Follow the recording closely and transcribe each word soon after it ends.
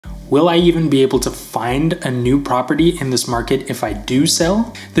Will I even be able to find a new property in this market if I do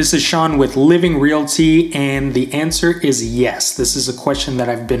sell? This is Sean with Living Realty, and the answer is yes. This is a question that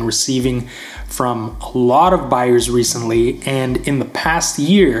I've been receiving from a lot of buyers recently, and in the past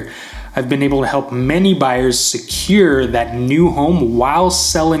year, I've been able to help many buyers secure that new home while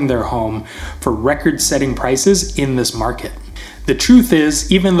selling their home for record-setting prices in this market. The truth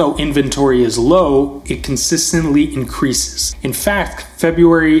is, even though inventory is low, it consistently increases. In fact,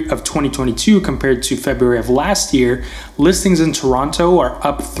 February of 2022 compared to February of last year, listings in Toronto are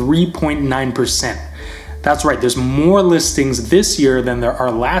up 3.9%. That's right, there's more listings this year than there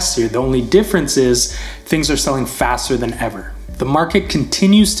are last year. The only difference is things are selling faster than ever. The market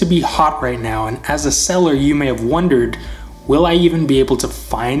continues to be hot right now, and as a seller, you may have wondered, will I even be able to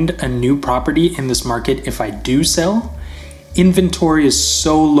find a new property in this market if I do sell? Inventory is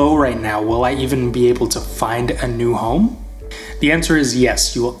so low right now, will I even be able to find a new home? The answer is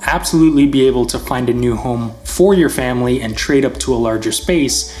yes, you will absolutely be able to find a new home for your family and trade up to a larger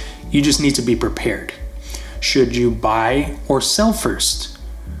space. You just need to be prepared. Should you buy or sell first?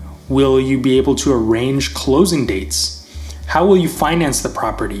 Will you be able to arrange closing dates? How will you finance the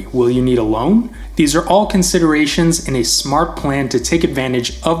property? Will you need a loan? These are all considerations in a smart plan to take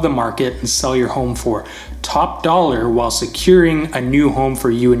advantage of the market and sell your home for top dollar while securing a new home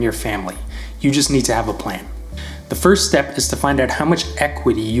for you and your family. You just need to have a plan. The first step is to find out how much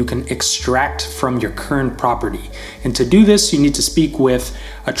equity you can extract from your current property. And to do this, you need to speak with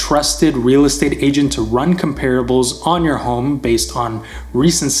a trusted real estate agent to run comparables on your home based on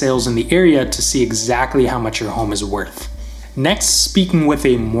recent sales in the area to see exactly how much your home is worth. Next, speaking with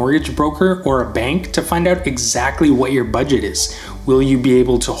a mortgage broker or a bank to find out exactly what your budget is. Will you be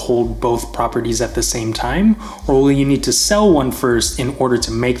able to hold both properties at the same time, or will you need to sell one first in order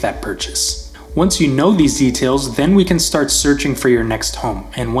to make that purchase? Once you know these details, then we can start searching for your next home.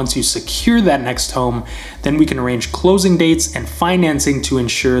 And once you secure that next home, then we can arrange closing dates and financing to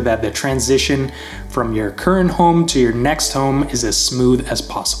ensure that the transition from your current home to your next home is as smooth as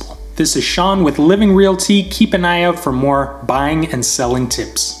possible. This is Sean with Living Realty. Keep an eye out for more buying and selling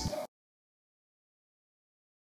tips.